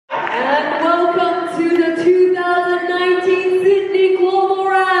And welcome to the 2019 Sydney Global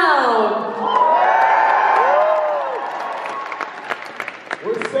Round.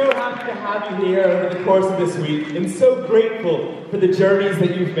 We're so happy to have you here over the course of this week and so grateful for the journeys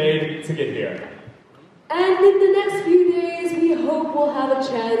that you've made to get here. And in the next few days, we hope we'll have a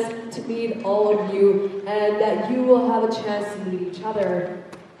chance to meet all of you and that you will have a chance to meet each other.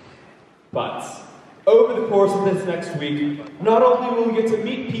 But over the course of this next week, not only will you get to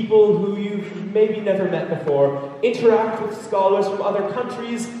meet people who you've maybe never met before, interact with scholars from other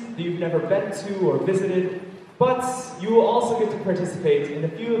countries that you've never been to or visited, but you will also get to participate in a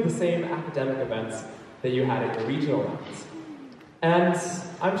few of the same academic events that you had at your regional rounds. And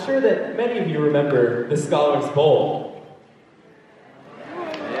I'm sure that many of you remember the Scholars Bowl.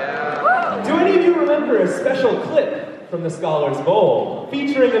 Yeah. Do any of you remember a special clip from the Scholars Bowl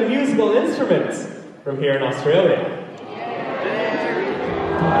featuring a musical instrument from here in Australia?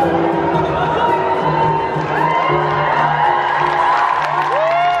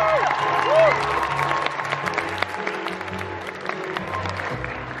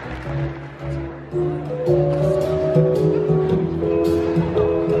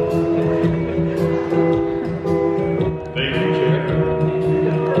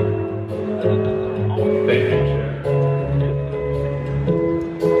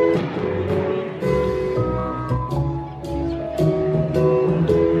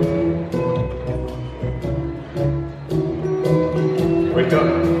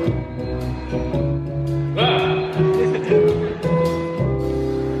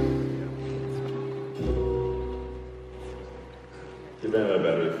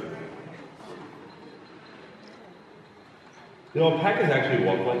 Alpacas actually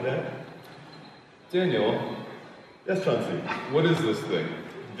walk like that? Daniel. Yes, Chauncey. What is this thing?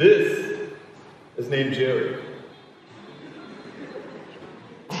 This is named Jerry.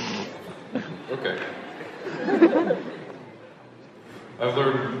 Okay. I've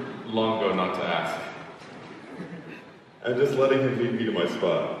learned long ago not to ask. I'm just letting him lead me to my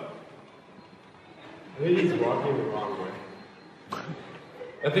spot. I think he's walking the wrong way.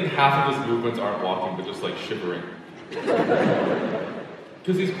 I think half of his movements aren't walking, but just like shivering.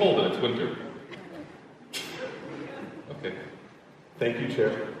 Because he's cold and it's winter. Okay. Thank you,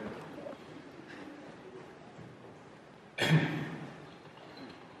 Chair.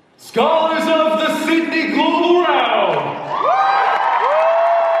 Scholars of the Sydney Global Round!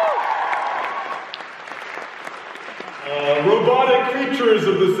 Robotic creatures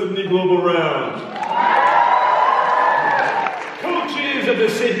of the Sydney Global Round. Coaches of the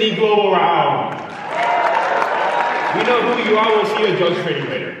Sydney Global Round. We know who you are, we'll see you at judge training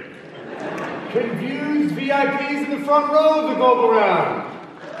later. Confused VIPs in the front row of the Global Round.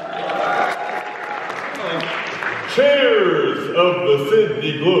 Chairs of the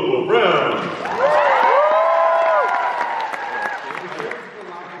Sydney Global Round.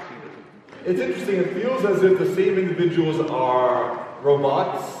 It's interesting, it feels as if the same individuals are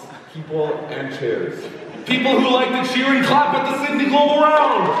robots, people, and chairs. People who like to cheer and clap at the Sydney Global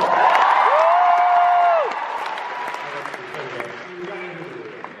Round!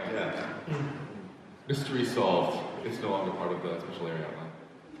 Mystery solved. It's no longer part of the special area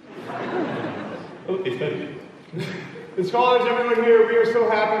outline. Okay, thank you. The scholars, everyone here, we are so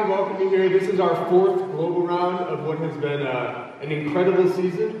happy to welcome you here. This is our 4th Global Round of what has been an incredible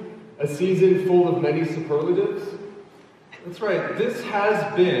season, a season full of many superlatives. That's right. This has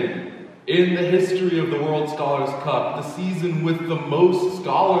been, in the history of the World Scholars Cup, the season with the most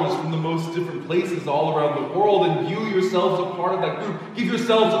scholars from the most different places all around the world, and you yourselves are part of that group. Give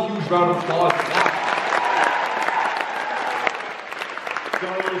yourselves a huge round of applause for that.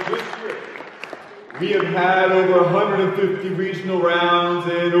 Scholars, this year, we have had over 150 regional rounds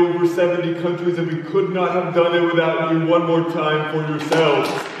in over 70 countries, and we could not have done it without you. One more time for yourselves.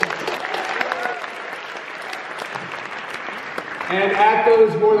 And at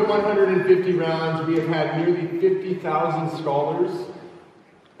those more than 150 rounds, we have had nearly 50,000 scholars,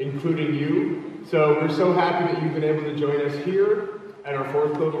 including you. So we're so happy that you've been able to join us here at our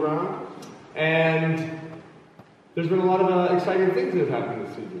 4th Global Round. And there's been a lot of exciting things that have happened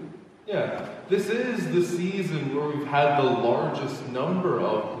this season. Yeah, this is the season where we've had the largest number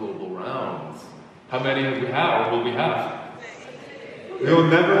of global rounds. How many have we had, or will we have? We will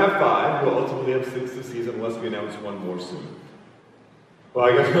never have 5. We'll ultimately have 6 this season unless we announce one more soon. Well,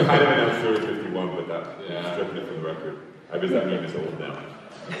 I guess we kind of announced 51, but that stripping it from the record. I guess that meme is old now.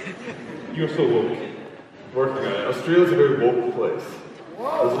 You're so woke. Working on it. Australia's a very woke place.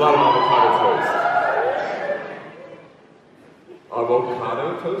 There's a lot of avocado toast.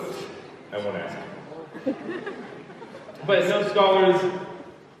 Avocado toast? I won't ask. But no, scholars,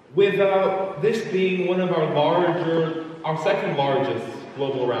 with this being one of our second largest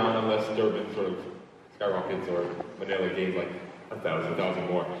global round, unless Durban sort of skyrockets or Manila gains like 1,000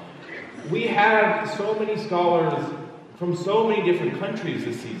 more. We have so many scholars from so many different countries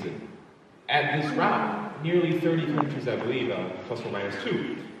this season at this round. Nearly 30 countries, I believe, plus or minus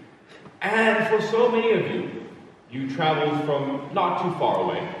 2. And for so many of you, you traveled from not too far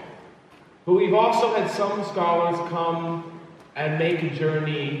away. But we've also had some scholars come and make a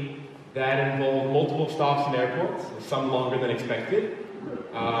journey that involved multiple stops in airports, some longer than expected.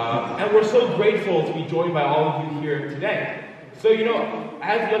 And we're so grateful to be joined by all of you here today. So, you know,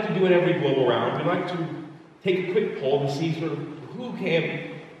 as we like to do in every global round, we'd like to take a quick poll to see sort of who came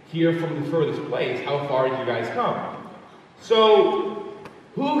here from the furthest place. How far did you guys come? So,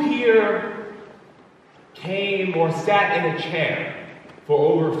 who here came or sat in a chair for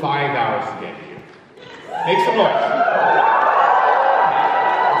over 5 hours to get here? Make some noise.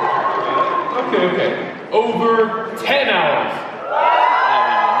 Okay. Over 10 hours.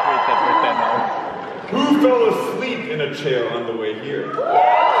 Who fell asleep in a chair on the way here?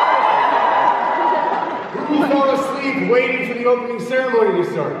 Who fell asleep waiting for the opening ceremony to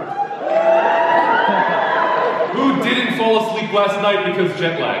start? Who didn't fall asleep last night because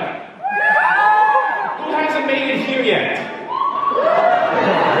jet lag? Who hasn't made it here yet?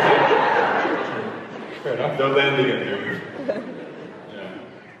 Fair enough. No landing it here. Yeah.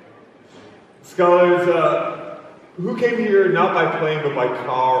 Scholars, who came here not by plane, but by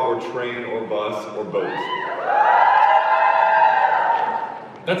car or train or bus or boat?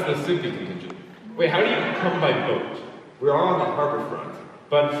 That's the Sydney contingent. Wait, how do you come by boat? We are on the harbor front.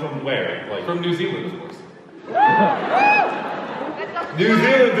 But from where? Like From New Zealand, of course. New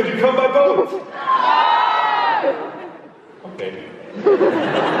Zealand, did you come by boat? Okay.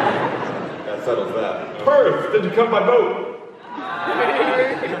 That settles that. Perth, did you come by boat?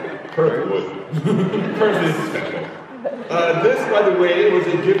 Perth would. Perth is special. This, by the way, was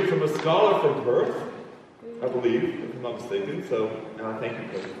a gift from a scholar from Perth, I believe, if I'm not mistaken. So, thank you,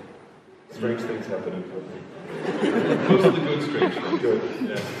 Perth. Strange things happen in Perth. Most of the good strange things. Good,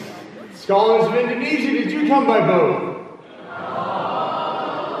 yeah. Scholars of Indonesia, did you come by boat?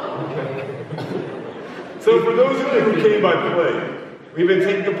 So for those of you who came by plane, we've been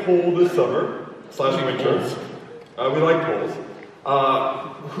taking a poll this summer, /winter. We like polls.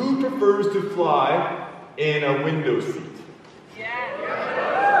 Who prefers to fly in a window seat?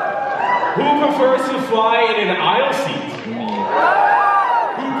 Who prefers to fly in an aisle seat?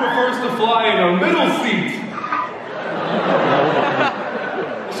 Who prefers to fly in a middle seat?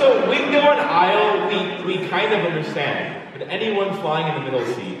 So window and aisle, we kind of understand. But anyone flying in the middle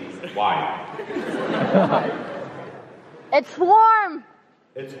seat, why? It's warm.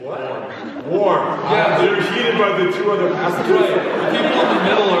 It's what? Warm. Yeah, they're heated by the two other passengers. Right. The people in the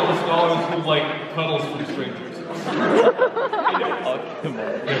middle are the scholars who like cuddles from strangers.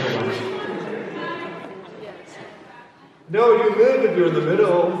 No, you live if you're in the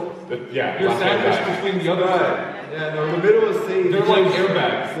middle. Yeah, You're sandwiched between the other side. Yeah, no, the middle is safe. They're like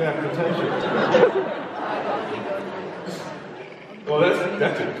airbags. Yeah, protection. Well,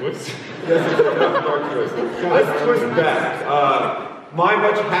 that's a twist. That's a dark twist. Let's twist back. My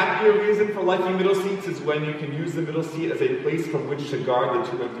much happier reason for liking middle seats is when you can use the middle seat as a place from which to guard the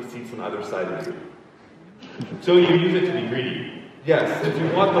two empty seats on either side of you. So you use it to be greedy. Yes, if you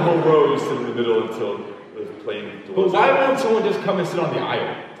want the whole row, you sit in the middle until the plane But doors. why won't someone just come and sit on the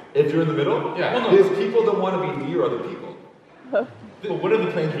aisle? If you're in the middle? Yeah. Well, no. Because people don't want to be near other people. But what if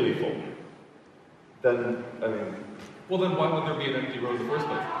the plane's really full? Then, I mean... Well, then why would there be an empty row in the first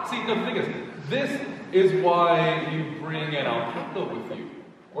place? See, no, the thing is, this is why you bring an alpaca with you.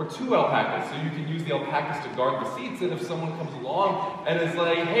 Or two alpacas, so you can use the alpacas to guard the seats, and if someone comes along and is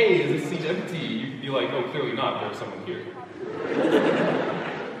like, hey, is this seat empty? You can be like, oh, clearly not, there's someone here.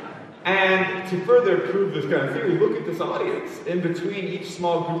 And to further prove this kind of theory, look at this audience. In between each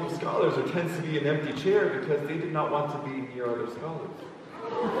small group of scholars, there tends to be an empty chair because they did not want to be near other scholars.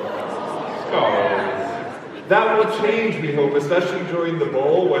 Scholars. That will change, we hope, especially during the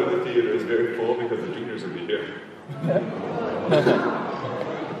bowl when the theater is very full because the juniors will be here.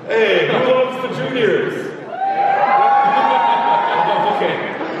 Hey, who loves the juniors? Okay.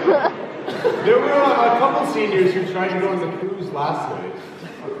 There were a couple seniors who tried to go on the cruise last night.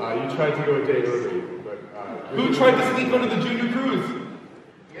 You tried to go a day early, but... Who tried to sleep under the junior cruise?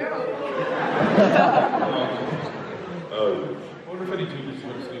 Oh. I wonder if any juniors are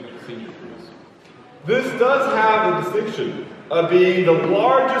going to sleep at the senior cruise. This does have a distinction of being the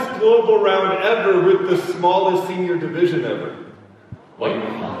largest global round ever with the smallest senior division ever. Like,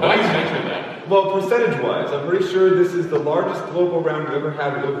 how do you measure that? Well, percentage-wise, I'm pretty sure this is the largest global round we've ever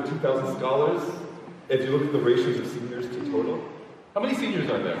had with over 2,000 scholars. If you look at the ratios of seniors to total. How many seniors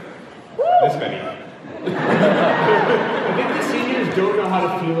are there? This many. I think the seniors don't know how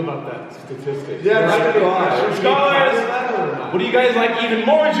to feel about that statistic. Yeah, neither do I. Scholars, what do you guys like even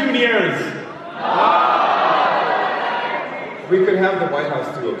more juniors? We could have the White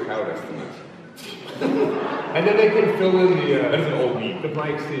House do a crowd estimate. And then they can fill in That is an old meme. the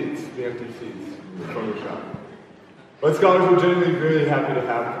blank seats, the empty seats, with Photoshop. But scholars, we're genuinely really happy to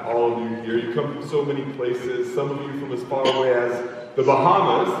have all of you here. You come from so many places, some of you from as far away as the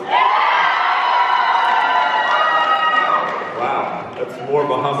Bahamas. Wow, that's more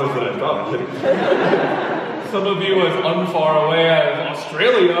Bahamas than I thought. Some of you as unfar away as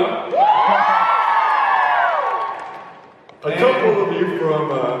Australia. A couple of you from,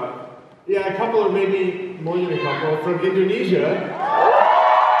 Yeah, a couple, or maybe more than a couple, from Indonesia.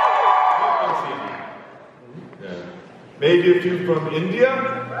 maybe a few from India.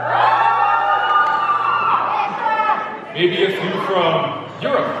 Maybe a few from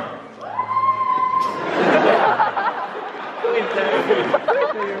Europe.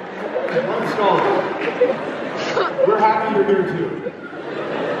 One scholar. We're happy you're here too.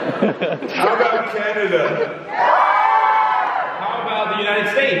 How about Canada? How about the United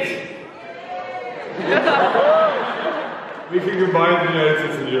States? We can combine the United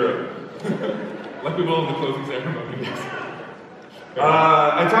States and Europe. Like we will in the closing ceremony.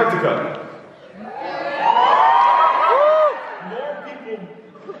 Antarctica. More people.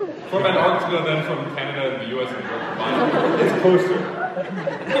 From Antarctica than from Canada and the US and Europe combined. It's closer.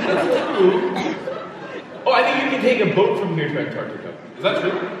 Oh, I think you can take a boat from here to Antarctica. Is that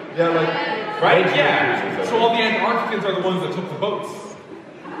true? Yeah, like, Right? Yeah. So all the Antarcticans are the ones that took the boats.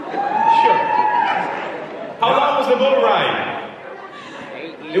 Sure. How long was the boat ride?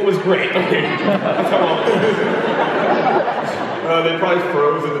 It was great. Okay. That's how long it was. they probably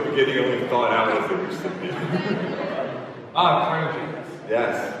froze in the beginning and only thawed out as they were sitting. Climate change.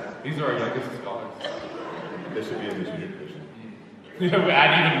 Yes, These are our youngest scholars. they should be in the junior division. We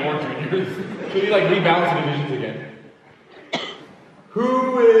add even more juniors. Should we like rebalance the divisions again?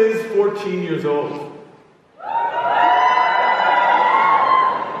 Who is 14 years old?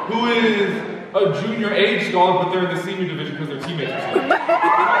 Who is a junior age scholar, but they're in the senior division because their teammates are senior.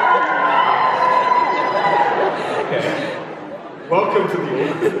 Okay. Welcome to the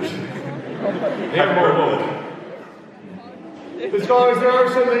older division. They have more votes. The scholars, there are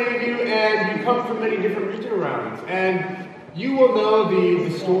so many of you, and you come from many different regional rounds. And you will know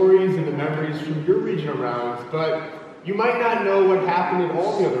the stories and the memories from your regional rounds, but you might not know what happened in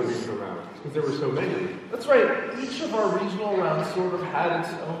all the other regional rounds, because there were so many. That's right. Each of our regional rounds sort of had its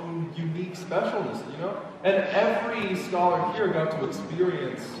own unique specialness, you know? And every scholar here got to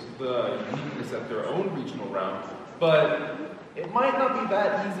experience the uniqueness at their own regional round. But it might not be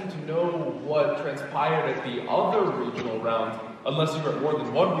that easy to know what transpired at the other regional rounds unless you were at more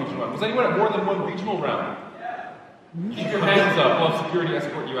than one regional round. Was anyone at more than one regional round? Keep your hands up. We'll have security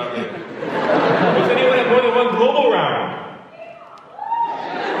escort you out here. Was anyone at more than one global round?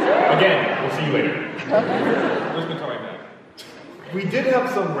 Again, we'll see you later. Where's my time at? We did have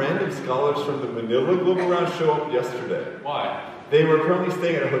some random scholars from the Manila Global Round show up yesterday. Why? They were currently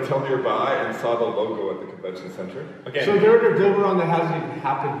staying at a hotel nearby and saw the logo at the convention center. Again. So they're at a global round that hasn't even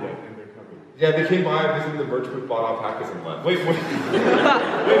happened yet, and they're coming. Yeah, they came by, visited the merch booth, bought alpacas and left. Wait, were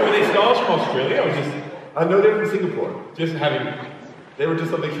they scholars from Australia or just No, they were from Singapore. having? They were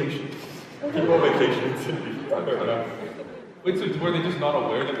just on vacation. People on vacation in Sydney. Wait, so were they just not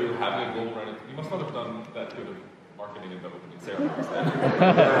aware that we were having a global round? You must not have done that good of marketing in the opening ceremonies then.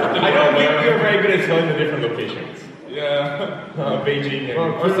 I know we are very good at selling the different locations. Yeah. Beijing and...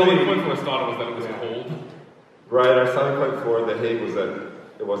 Our selling point for Astana was that it was cold. Right, our selling point for The Hague was that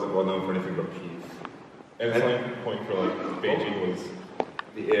it wasn't well known for anything but peace. And the selling point for like Beijing was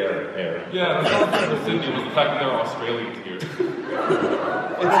The air. Yeah, the selling point for Sydney was the fact that there are Australians here. It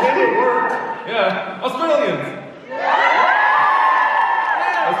worked. Yeah, Australians!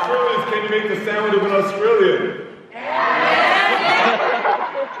 Australians, can you make the sound of an Australian?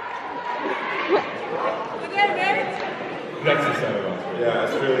 That's the sound of Australia. Yeah,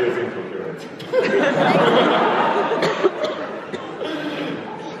 Australia is incoherent.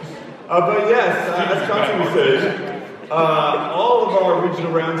 But yes, as Chauncey said, all of our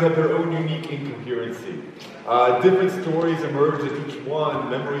regional rounds have their own unique incoherency. Different stories emerge at each one,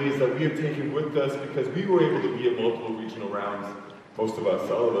 memories that we have taken with us because we were able to be at multiple regional rounds. Most of us,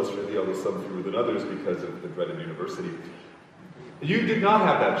 all of us really, although some fewer than others because of the dreaded university. You did not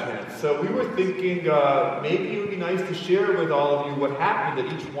have that chance, so we were thinking maybe it would be nice to share with all of you what happened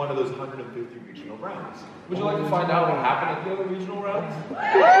at each one of those 150 regional rounds. Would you like to find out what happened at the other regional rounds? Would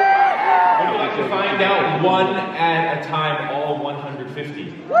you like to find out one at a time, all 150?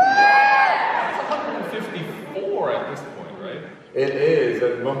 It's 154 at this point, right? It is,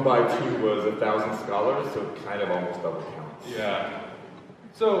 and Mumbai 2 was 1,000 scholars, so it kind of almost double counts. Yeah.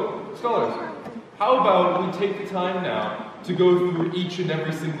 So, scholars, how about we take the time now to go through each and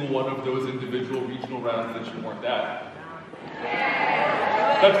every single one of those individual regional rounds that you weren't at?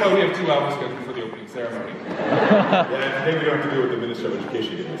 That's why we have 2 hours scheduled for the opening ceremony. Yeah, and today we don't have to do what the Minister of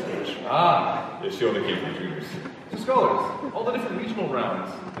Education did in this speech. Ah. Yeah, she only came from juniors. So scholars, all the different regional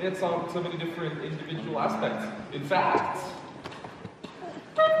rounds, they had so many different individual aspects. In fact,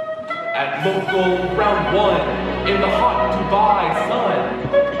 at local round 1, in the hot Dubai sun,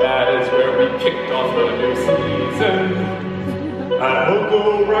 that is where we kicked off the new season. At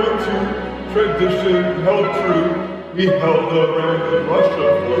local round 2, tradition held true. We held the round in Russia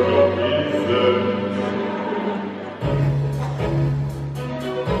for no reason.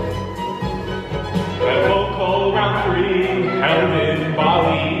 At local round 3, held in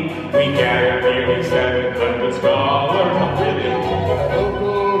Bali, we gathered nearly 700 scholars on living.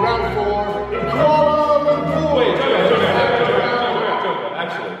 Local round 4 in Kuala Lumpur. Wait,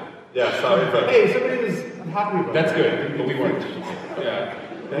 actually. Yeah, sorry, but Hey, somebody was unhappy about That's that. good, but we weren't. Yeah.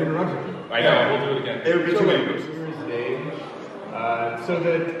 They interrupted you. I know, we'll do it again. it would be too many Here's verses. his name, so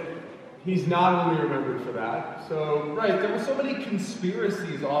that he's not only remembered for that. So Right, there were so many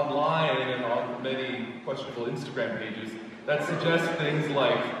conspiracies online and on many questionable Instagram pages that suggest things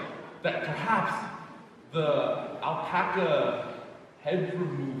like that perhaps the alpaca head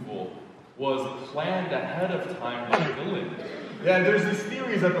removal was planned ahead of time by Dylan. Yeah, there's these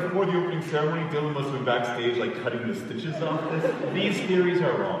theories that before the opening ceremony, Dylan must have been backstage, like, cutting the stitches off this. These theories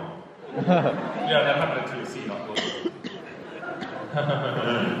are wrong. Yeah, that happened at TOC, not Dylan.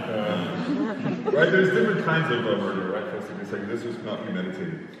 Right, there's different kinds of murder, right? It's like, this was not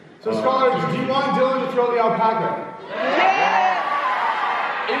premeditated. So scholars, do you want Dylan to throw the alpaca?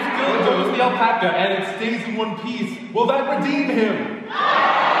 If Dylan throws the alpaca and it stays in one piece, will that redeem him?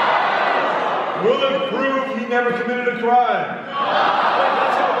 Will it prove he never committed a crime?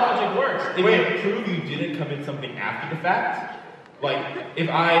 That's how logic works. If it prove you didn't commit something after the fact, like if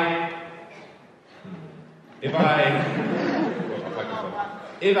I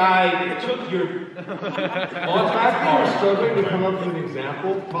took your Well, the fact that you're struggling to come up with an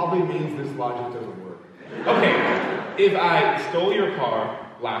example probably means this logic doesn't work. okay, if I stole your car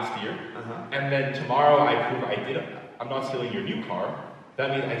last year, and then tomorrow I prove I'm not stealing your new car, that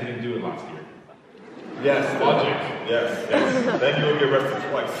means I didn't do it last year. Yes. Logic. Yes. Then you will be arrested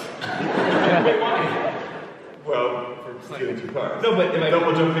twice. Wait, why? Well, for stealing 2 cars. No, but if I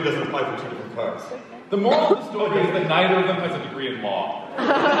double jumping doesn't apply for 2 different cars. The moral of the story is that neither of them has a degree in law.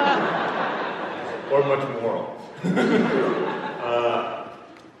 Or much moral.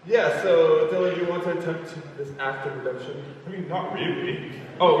 Yeah, so Dylan, do you want to attempt this act of redemption? I mean, not really.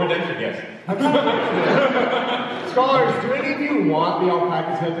 Oh, redemption, yes. Scholars, do any of you want the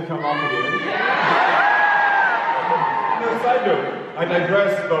alpaca's head to come off again? No, side note, I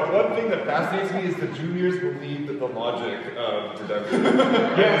digress, but one thing that fascinates me is the juniors believe that the logic of redemption.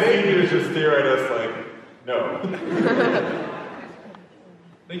 Yeah, the seniors just stare at us like, no.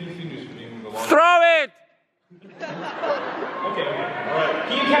 Thank you, seniors, for being the law. Throw it! Okay. All right.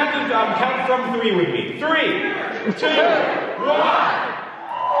 Can you count from 3 with me? 3, 2, 1.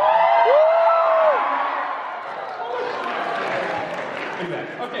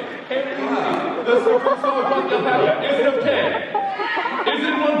 Okay, hey, the super song the alpaca. Is it okay? Is it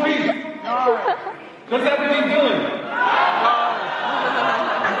in one piece? Does that redeem Dylan?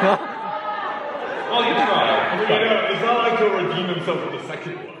 Well, you try. It's not like he'll redeem himself with the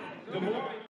second one.